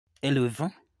Hello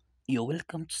everyone, you're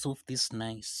welcome to solve this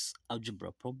nice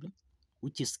algebra problem,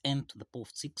 which is n to the power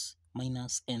of 6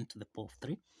 minus n to the power of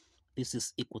 3. This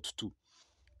is equal to 2.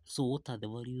 So what are the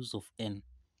values of n?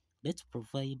 Let's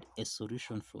provide a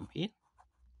solution from here.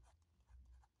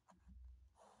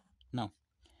 Now,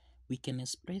 we can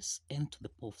express n to the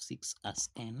power of 6 as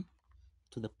n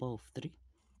to the power of 3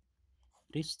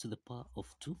 raised to the power of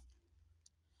 2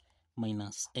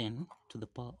 minus n to the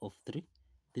power of 3.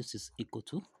 This is equal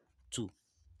to 2.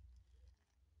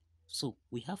 So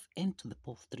we have n to the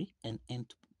power of 3 and n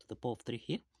to the power of 3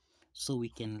 here. So we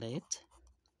can let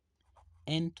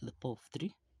n to the power of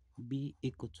 3 be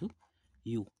equal to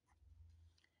u.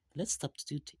 Let's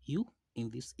substitute u in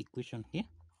this equation here.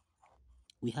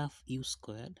 We have u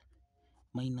squared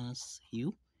minus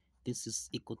u. This is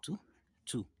equal to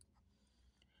 2.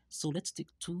 So let's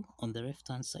take 2 on the left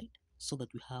hand side so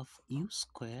that we have u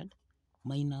squared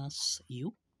minus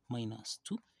u minus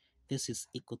 2. This is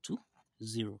equal to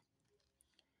 0.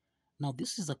 Now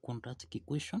this is a quadratic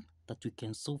equation that we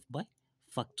can solve by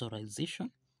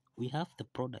factorization. We have the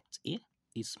product here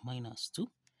is minus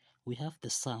 2. We have the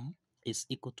sum is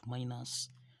equal to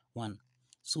minus 1.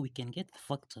 So we can get the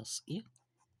factors here.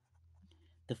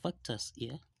 The factors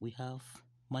here we have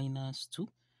minus 2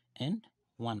 and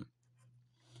 1.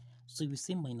 So we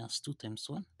say minus 2 times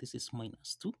 1, this is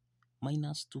minus 2.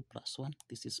 Minus 2 plus 1,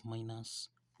 this is minus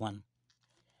 1.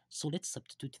 So let's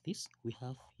substitute this. We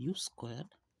have u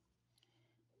squared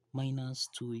minus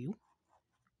 2u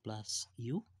plus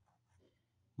u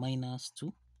minus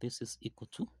 2. This is equal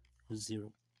to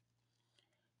 0.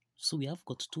 So we have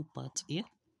got two parts here.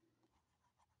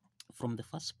 From the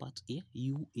first part here,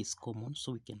 u is common,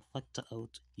 so we can factor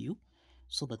out u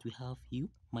so that we have u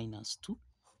minus 2,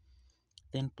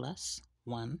 then plus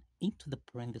 1 into the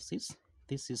parentheses.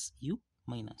 This is u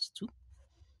minus 2.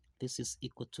 This is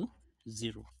equal to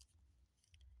 0.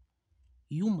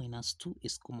 U minus 2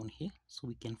 is common here, so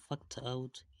we can factor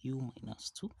out u minus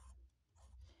 2.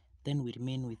 Then we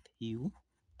remain with u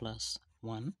plus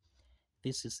 1.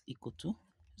 This is equal to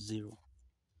 0.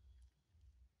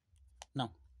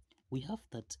 Now, we have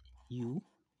that u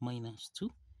minus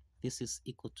 2, this is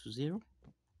equal to 0.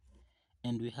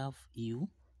 And we have u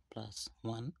plus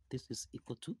 1, this is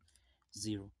equal to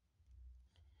 0.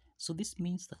 So this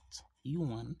means that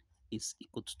u1 is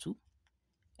equal to 2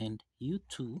 and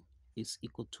u2 is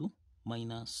equal to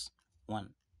minus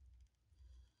 1.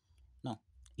 Now,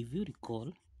 if you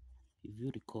recall,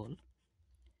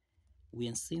 we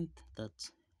have seen that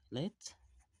let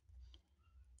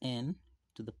n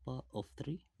to the power of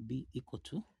 3 be equal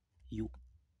to u.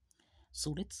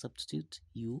 So let's substitute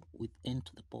u with n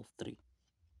to the power of 3.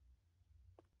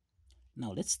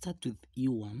 Now let's start with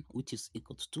u1, which is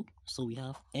equal to 2. So we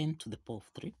have n to the power of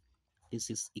 3. This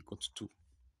is equal to 2.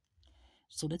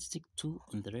 So let's take 2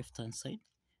 on the left hand side.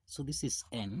 So this is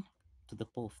n to the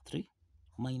power of 3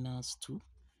 minus 2.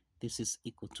 This is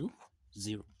equal to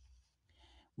 0.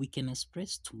 We can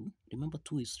express 2. Remember,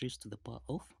 2 is raised to the power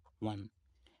of 1.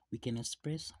 We can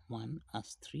express 1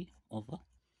 as 3 over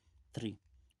 3.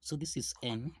 So this is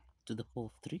n to the power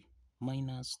of 3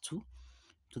 minus 2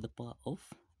 to the power of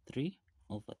 3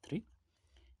 over 3.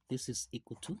 This is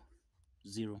equal to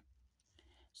 0.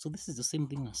 So this is the same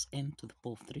thing as n to the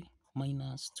power of 3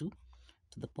 minus 2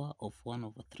 to the power of 1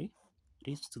 over 3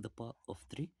 raised to the power of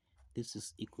 3. This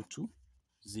is equal to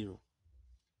 0.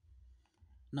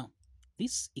 Now,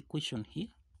 this equation here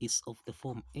is of the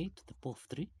form a to the power of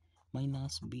 3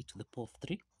 minus b to the power of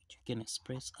 3, which you can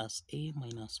express as a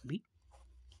minus b.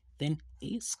 Then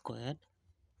a squared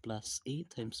plus a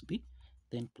times b,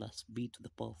 then plus b to the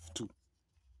power of 2.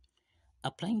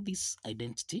 Applying this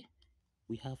identity,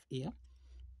 we have here,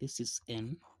 this is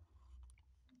n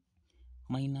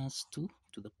minus 2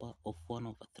 to the power of 1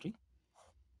 over 3.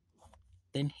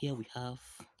 Then here we have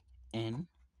n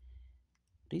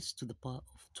raised to the power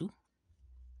of 2,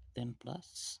 then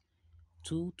plus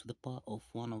 2 to the power of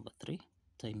 1 over 3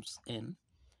 times n,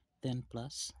 then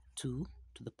plus 2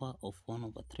 to the power of 1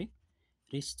 over 3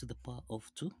 raised to the power of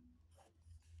 2.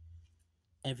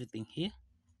 Everything here,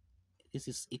 this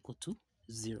is equal to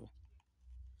 0.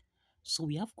 So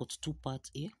we have got two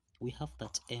parts here. We have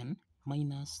that n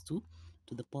minus 2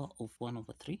 to the power of 1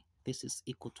 over 3. This is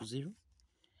equal to 0.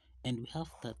 And we have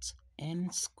that n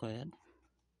squared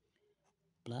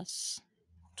plus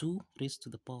 2 raised to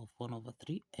the power of 1 over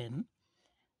 3 n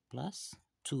plus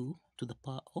 2 to the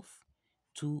power of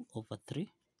 2 over 3.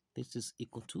 This is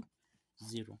equal to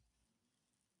 0.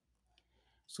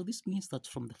 So this means that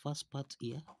from the first part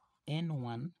here,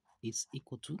 n1 is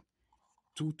equal to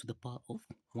 2 to the power of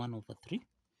 1 over 3,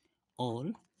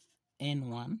 or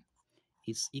n1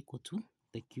 is equal to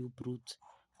the cube root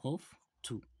of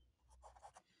 2.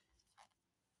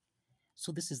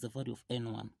 So this is the value of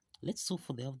n1. Let's solve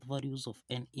for the values of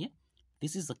n here.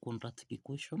 This is a quadratic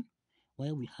equation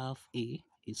where we have a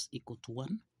is equal to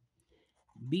 1,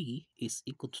 b is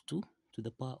equal to 2 to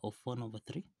the power of 1 over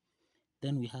 3.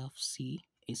 Then we have c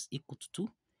is equal to 2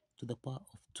 to the power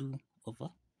of 2 over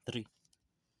 3.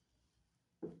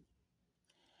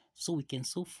 So we can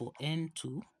solve for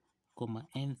n2,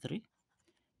 n3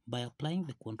 by applying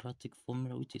the quadratic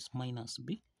formula, which is minus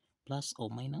b plus or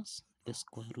minus the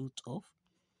square root of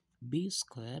b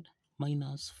squared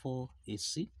minus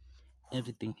 4ac,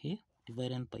 everything here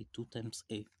divided by 2 times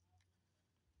a.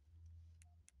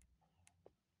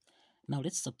 Now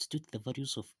let's substitute the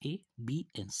values of a, b,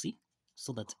 and c,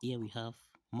 so that here we have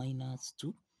minus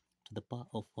 2 to the power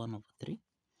of 1 over 3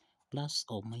 plus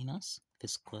or minus the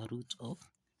square root of,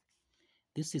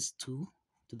 this is 2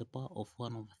 to the power of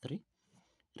 1 over 3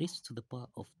 raised to the power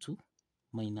of 2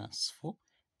 minus 4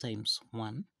 times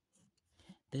 1,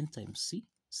 then times c.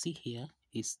 C here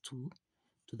is 2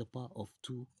 to the power of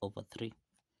 2 over 3.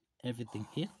 Everything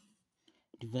here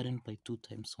divided by 2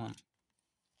 times 1.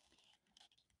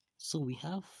 So we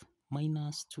have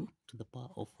minus 2 to the power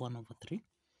of 1 over 3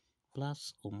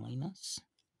 plus or minus.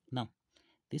 Now,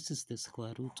 this is the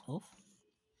square root of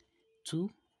 2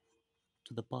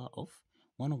 to the power of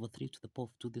 1 over 3 to the power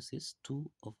of 2. This is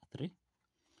 2 over 3.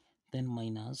 Then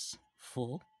minus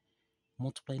 4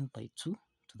 multiplied by 2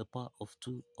 to the power of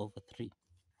 2 over 3.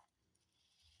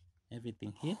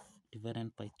 Everything here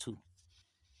divided by 2.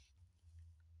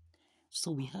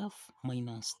 So we have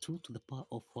minus 2 to the power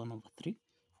of 1 over 3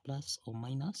 plus or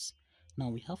minus. Now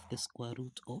we have the square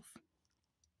root of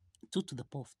 2 to the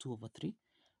power of 2 over 3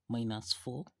 minus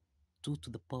 4, 2 to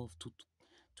the power of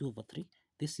 2 over 3.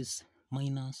 This is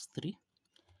minus 3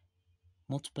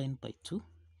 multiplied by 2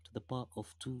 to the power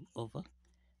of 2 over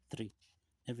 3.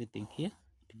 Everything here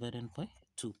divided by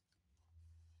 2.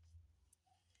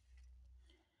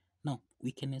 Now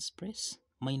we can express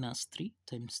minus 3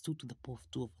 times 2 to the power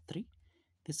of 2 over 3.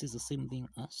 This is the same thing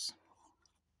as,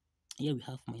 here we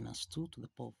have minus 2 to the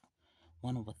power of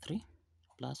 1 over 3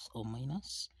 plus or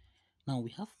minus. Now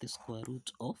we have the square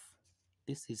root of,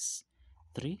 this is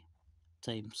 3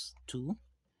 times 2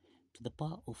 to the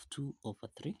power of 2 over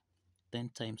 3,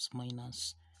 then times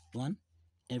minus 1,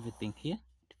 everything here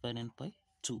divided by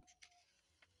 2.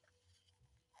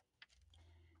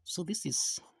 So this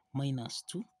is minus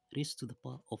 2 raised to the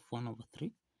power of 1 over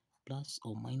 3 plus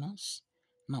or minus.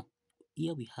 Now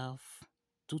here we have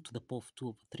 2 to the power of 2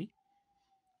 over 3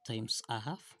 times a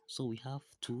half. So we have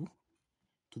 2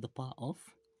 to the power of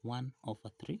 1 over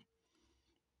 3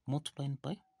 multiplied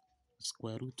by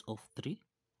square root of 3.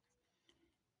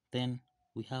 Then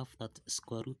we have that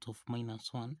square root of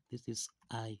minus 1. This is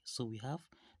I. So we have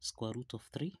square root of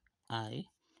 3i,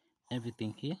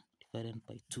 everything here divided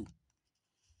by 2.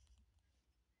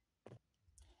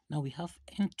 Now we have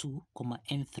n2,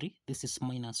 n3. This is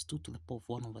minus 2 to the power of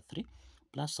 1 over 3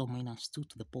 plus or minus 2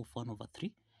 to the power of 1 over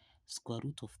 3 square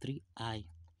root of 3i.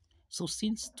 So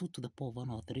since 2 to the power of 1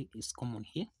 over 3 is common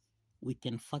here, we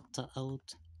can factor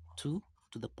out 2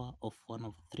 to the power of 1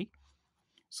 over 3,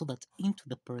 so that into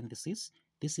the parentheses,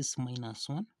 this is minus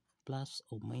 1 plus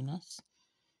or minus,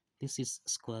 this is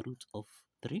square root of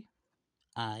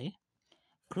 3i,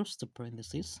 cross the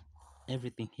parentheses,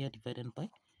 everything here divided by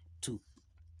 2.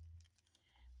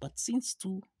 But since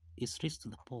 2 is raised to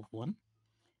the power of 1,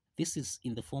 this is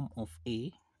in the form of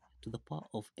a to the power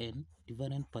of n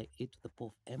divided by a to the power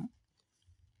of m,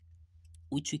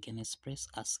 which we can express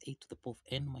as a to the power of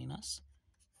n minus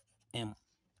m.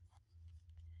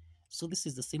 So this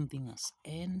is the same thing as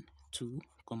n2,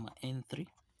 n3.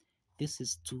 This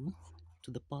is 2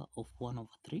 to the power of 1 over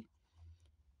 3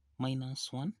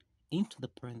 minus 1 into the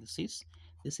parentheses.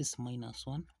 This is minus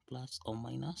 1 plus or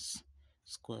minus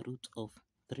square root of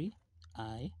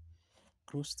 3i,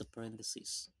 cross the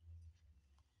parentheses.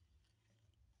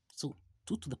 So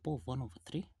 2 to the power of 1 over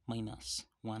 3 minus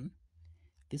 1.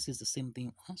 This is the same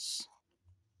thing as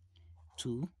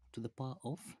 2 to the power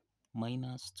of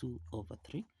minus 2 over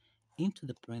 3 into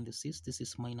the parentheses. This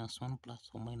is minus 1 plus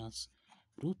or minus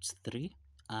root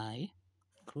 3i,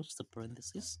 cross the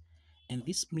parentheses. And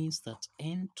this means that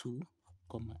n2,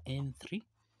 n3,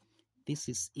 this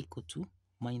is equal to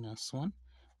minus 1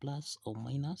 plus or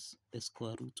minus the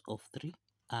square root of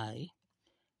 3i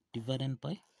divided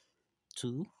by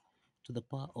 2 to the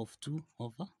power of 2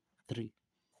 over 3.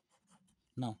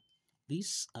 Now,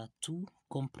 these are two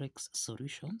complex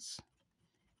solutions.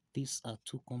 These are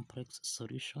two complex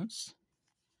solutions.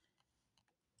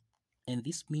 And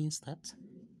this means that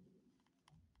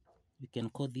we can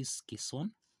call this case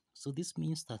 1 So this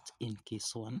means that in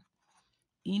case 1,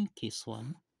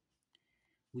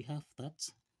 we have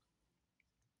that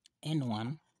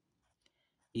n1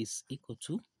 is equal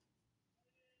to,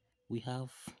 we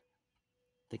have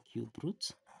the cube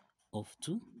root of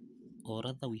 2, or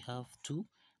rather we have 2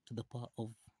 to the power of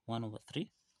 1 over 3.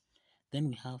 Then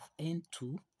we have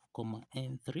n2 comma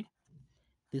n3.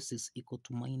 This is equal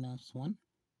to minus 1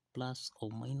 plus or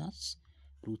minus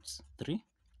root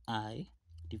 3I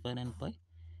divided by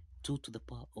 2 to the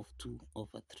power of 2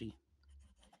 over 3.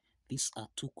 These are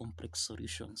two complex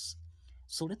solutions.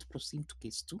 So let's proceed to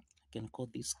case 2. I can call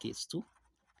this case 2.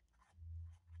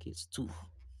 Case 2.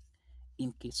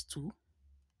 In case 2,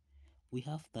 we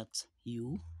have that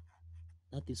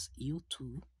that is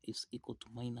u2 is equal to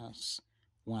minus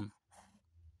 1.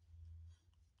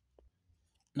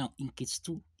 Now in case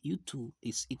 2, u2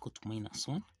 is equal to minus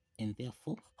 1, and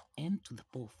therefore n to the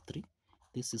power of 3,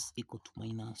 this is equal to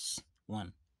minus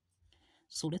 1.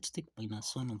 So let's take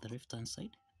minus 1 on the left hand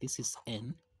side. This is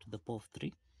n to the power of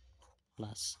 3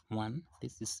 plus 1.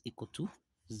 This is equal to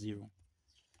 0.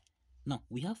 Now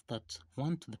we have that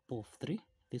 1 to the power of 3.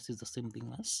 This is the same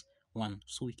thing as 1.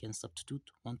 So we can substitute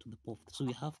 1 to the power of 3. So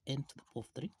we have n to the power of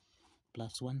 3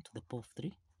 plus 1 to the power of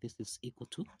 3. This is equal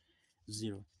to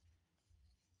 0.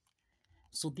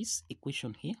 So this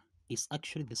equation here is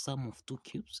actually the sum of two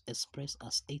cubes expressed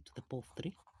as a to the power of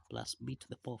 3 plus b to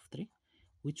the power of 3,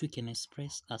 which we can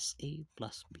express as a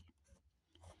plus b,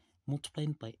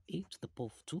 multiplied by a to the power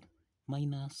of 2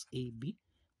 minus ab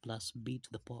plus b to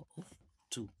the power of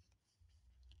 2.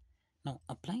 Now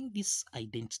applying this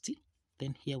identity,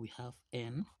 then here we have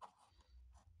n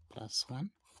plus 1.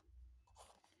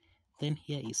 Then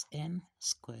here is n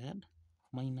squared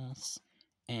minus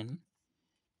n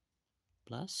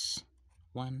plus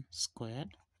 1 squared.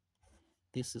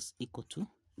 This is equal to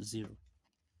 0.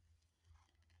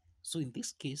 So in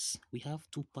this case, we have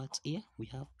two parts here. We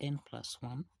have n plus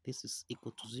 1. This is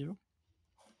equal to 0.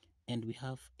 And we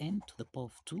have n to the power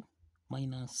of 2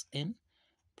 minus n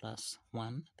plus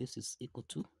 1. This is equal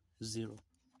to 0.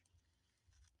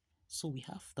 So we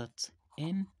have that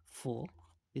n4,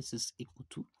 this is equal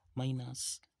to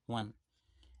minus 1.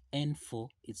 n4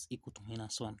 is equal to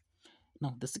minus 1.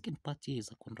 Now the second part here is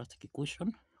a quadratic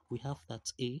equation. We have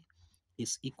that a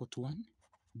is equal to 1,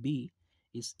 b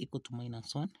is equal to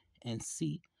minus 1, and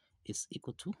c is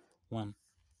equal to 1.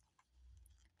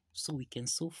 So we can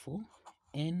solve for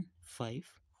n5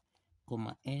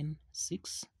 comma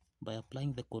n6 by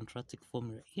applying the quadratic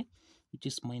formula here, which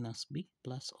is minus b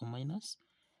plus or minus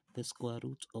the square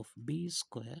root of b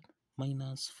squared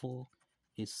minus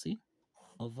 4ac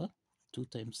over 2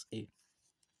 times a.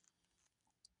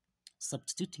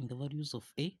 Substituting the values of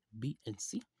a, b, and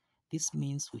c, this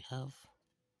means we have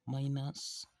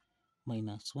minus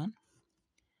 1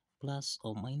 plus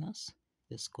or minus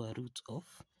the square root of,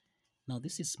 now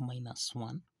this is minus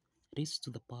 1 raised to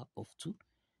the power of 2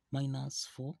 minus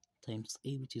 4 times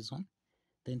a, which is 1,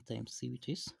 then times c, which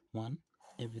is 1,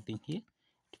 everything here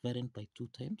divided by 2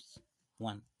 times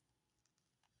 1.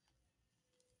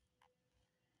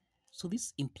 So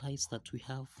this implies that we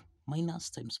have minus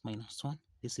times minus 1,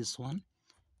 this is 1,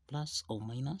 plus or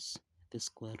minus the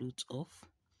square root of,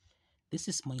 this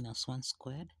is minus 1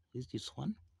 squared, this is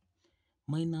 1,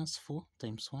 minus 4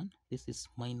 times 1, this is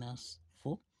minus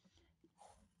 4,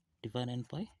 divided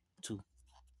by 2.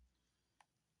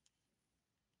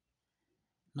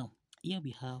 Now, here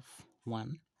we have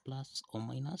 1 plus or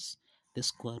minus the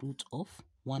square root of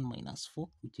 1 minus 4,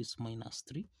 which is minus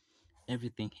 3,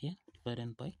 everything here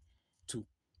divided by 2.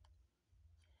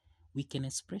 We can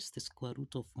express the square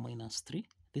root of minus 3.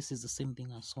 This is the same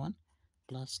thing as 1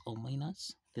 plus or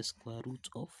minus the square root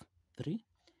of 3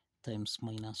 times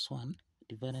minus 1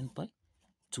 divided by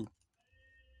 2.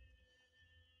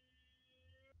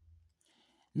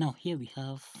 Now here we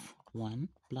have 1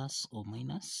 plus or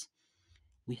minus,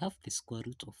 we have the square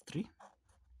root of 3,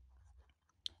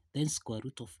 then square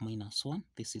root of minus 1,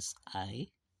 this is I,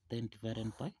 then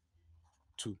divided by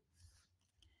 2.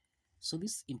 So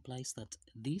this implies that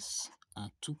these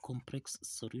are two complex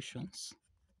solutions.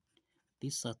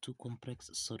 These are two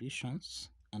complex solutions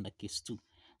under case 2.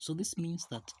 So this means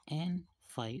that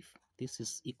n5, this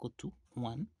is equal to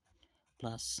 1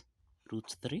 plus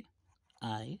root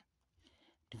 3I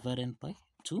divided by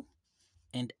 2,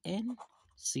 and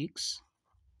n6,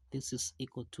 this is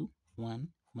equal to 1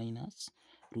 minus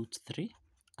root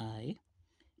 3I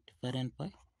divided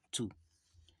by 2.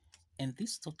 And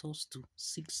this totals to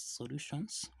 6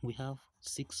 solutions. We have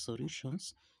 6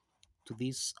 solutions to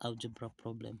this algebra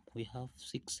problem. We have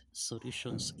 6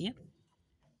 solutions here.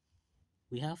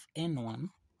 We have n1,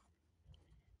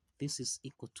 this is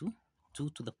equal to 2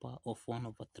 to the power of 1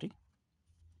 over 3.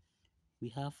 We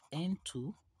have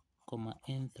n2 comma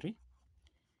n3.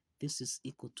 This is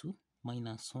equal to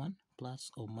minus 1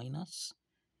 plus or minus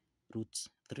root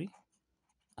 3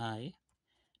 I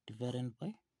divided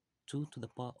by 2 to the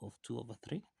power of 2 over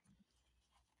 3.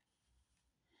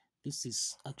 This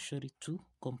is actually two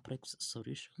complex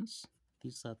solutions.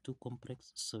 These are two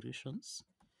complex solutions.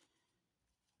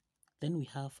 Then we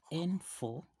have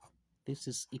n4. This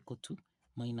is equal to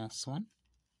minus 1.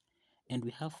 And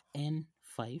we have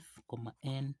n5 comma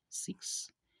n6.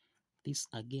 These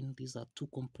are two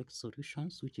complex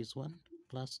solutions, which is 1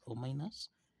 plus or minus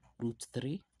root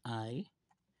 3I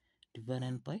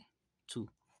divided by 2.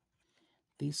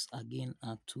 These again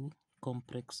are two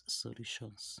complex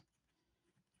solutions.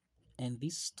 And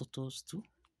this totals to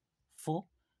 4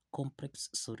 complex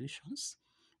solutions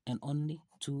and only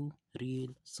 2 real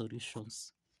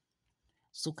solutions.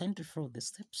 So kindly follow the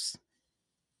steps,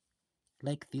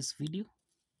 like this video,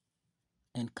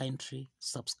 and kindly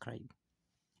subscribe.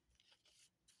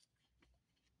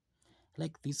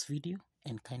 Like this video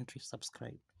and kindly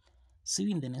subscribe. See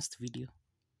you in the next video.